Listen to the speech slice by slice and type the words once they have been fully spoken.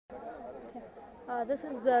This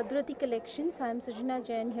is the Dhriti Collections. I am Sujana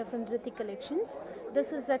Jain here from Dhriti Collections.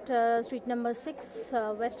 This is at street number 6,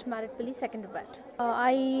 West Maritpally, second bat.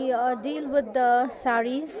 I deal with the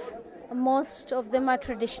saris. Most of them are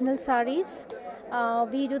traditional saris.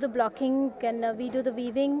 We do the blocking and we do the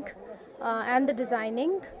weaving and the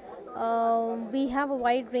designing. We have a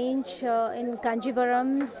wide range in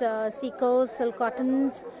Kanjivarams, Sikos, silk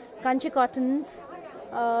cottons, Kanchi cottons.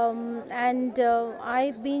 I've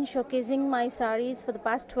been showcasing my saris for the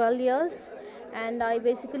past 12 years, and I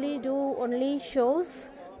basically do only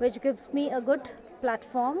shows, which gives me a good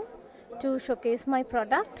platform to showcase my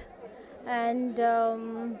product. And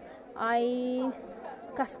I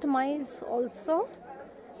customize also,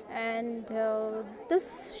 and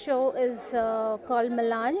this show is called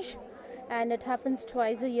Melange, and it happens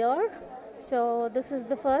twice a year. So this is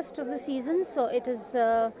the first of the season, so it is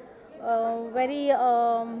very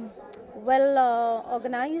well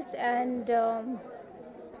organized and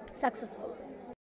successful.